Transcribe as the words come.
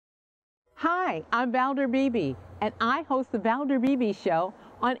Hi, I'm Valder Beebe, and I host the Valder Beebe Show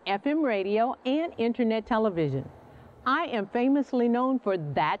on FM radio and internet television. I am famously known for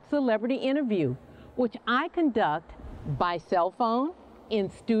That Celebrity Interview, which I conduct by cell phone,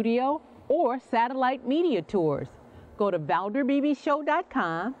 in studio, or satellite media tours. Go to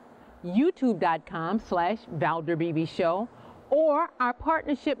ValderBeebeShow.com, YouTube.com/ValderBeebeShow, or our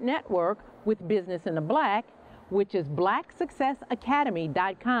partnership network with Business in the Black, which is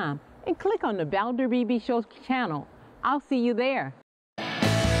BlackSuccessAcademy.com, and click on the Valder Beebe Show channel. I'll see you there.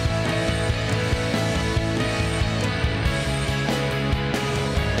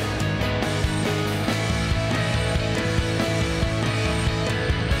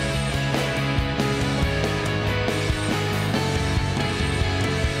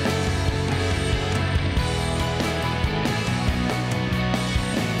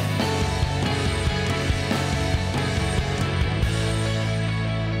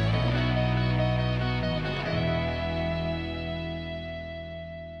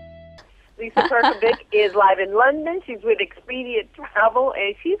 Lisa Perkovic is live in London. She's with Expedia Travel,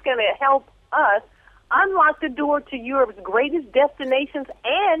 and she's going to help us unlock the door to Europe's greatest destinations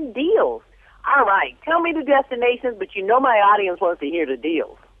and deals. All right, tell me the destinations, but you know my audience wants to hear the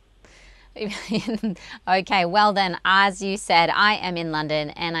deals. Okay, well then, as you said, I am in London,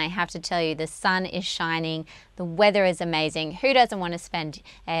 and I have to tell you, the sun is shining, the weather is amazing. Who doesn't want to spend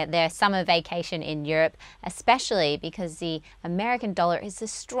their summer vacation in Europe, especially because the American dollar is the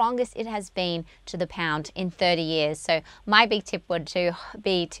strongest it has been to the pound in 30 years. So my big tip would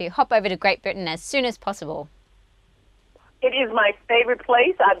be to hop over to Great Britain as soon as possible. It is my favorite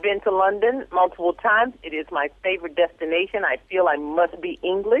place. I've been to London multiple times. It is my favorite destination. I feel I must be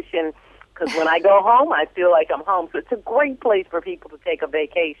English, and because when I go home, I feel like I'm home. So it's a great place for people to take a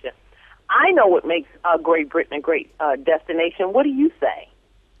vacation. I know what makes Great Britain a great destination. What do you say?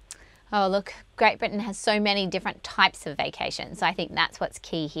 Oh, look, Great Britain has so many different types of vacations. I think that's what's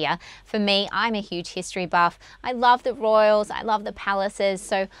key here. For me, I'm a huge history buff. I love the royals. I love the palaces.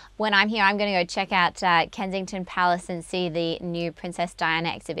 So when I'm here, I'm going to go check out Kensington Palace and see the new Princess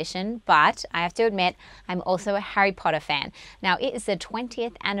Diana exhibition. But I have to admit, I'm also a Harry Potter fan. Now, it is the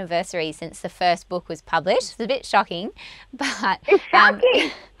 20th anniversary since the first book was published. It's a bit shocking, but it's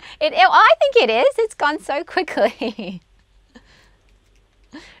shocking. I think it is. It's gone so quickly.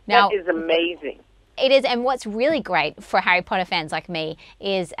 Now, that is amazing. It is, and what's really great for Harry Potter fans like me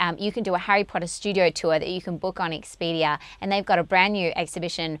is you can do a Harry Potter studio tour that you can book on Expedia, and they've got a brand new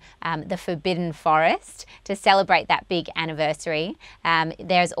exhibition, The Forbidden Forest, to celebrate that big anniversary.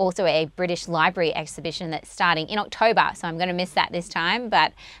 There's also a British Library exhibition that's starting in October, so I'm going to miss that this time,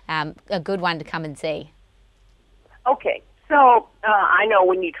 but a good one to come and see. Okay. So I know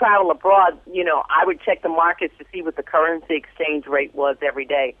when you travel abroad, you know, I would check the markets to see what the currency exchange rate was every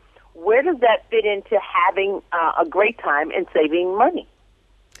day. Where does that fit into having a great time and saving money?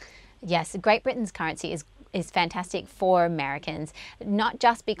 Yes, Great Britain's currency is fantastic for Americans, not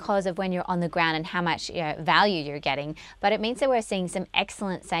just because of when you're on the ground and how much value you're getting, but it means that we're seeing some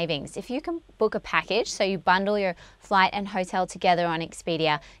excellent savings. If you can book a package, so you bundle your flight and hotel together on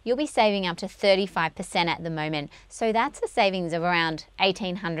Expedia, you'll be saving up to 35% at the moment. So that's a savings of around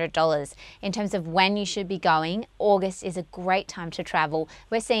 $1,800. In terms of when you should be going, August is a great time to travel.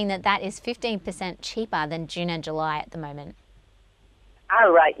 We're seeing that that is 15% cheaper than June and July at the moment.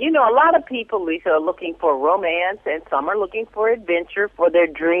 All right. You know, a lot of people, Lisa, are looking for romance, and some are looking for adventure for their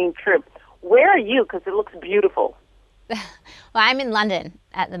dream trip. Where are you? Because it looks beautiful. Well, I'm in London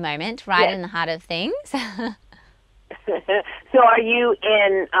at the moment, right in the heart of things. So are you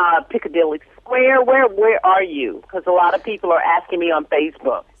in Piccadilly Square? Where are you? Because a lot of people are asking me on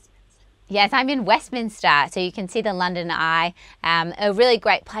Facebook. Yes, I'm in Westminster, so you can see the London Eye. A really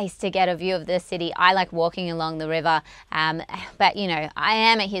great place to get a view of the city. I like walking along the river, but you know, I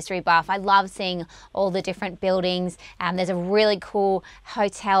am a history buff. I love seeing all the different buildings. There's a really cool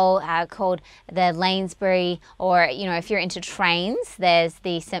hotel called the Lanesbury, or you know, if you're into trains, there's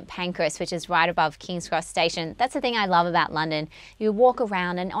the St Pancras, which is right above King's Cross Station. That's the thing I love about London. You walk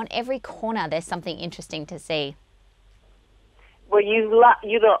around, and on every corner, there's something interesting to see. Well, you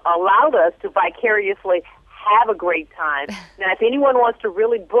allowed us to vicariously have a great time. Now, if anyone wants to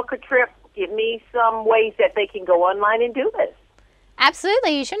really book a trip, give me some ways that they can go online and do this.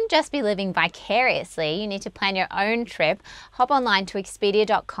 Absolutely. You shouldn't just be living vicariously. You need to plan your own trip. Hop online to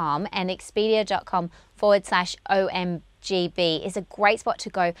Expedia.com, and Expedia.com/OMGB is a great spot to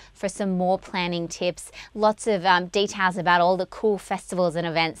go for some more planning tips, lots of details about all the cool festivals and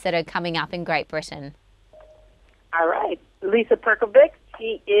events that are coming up in Great Britain. All right. Lisa Perkovic,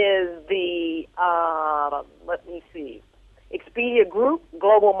 she is the, let me see, Expedia Group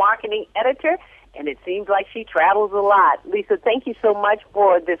Global Marketing Editor, and it seems like she travels a lot. Lisa, thank you so much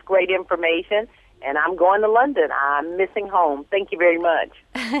for this great information, and I'm going to London. I'm missing home. Thank you very much.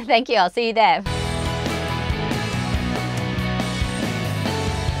 Thank you. I'll see you there.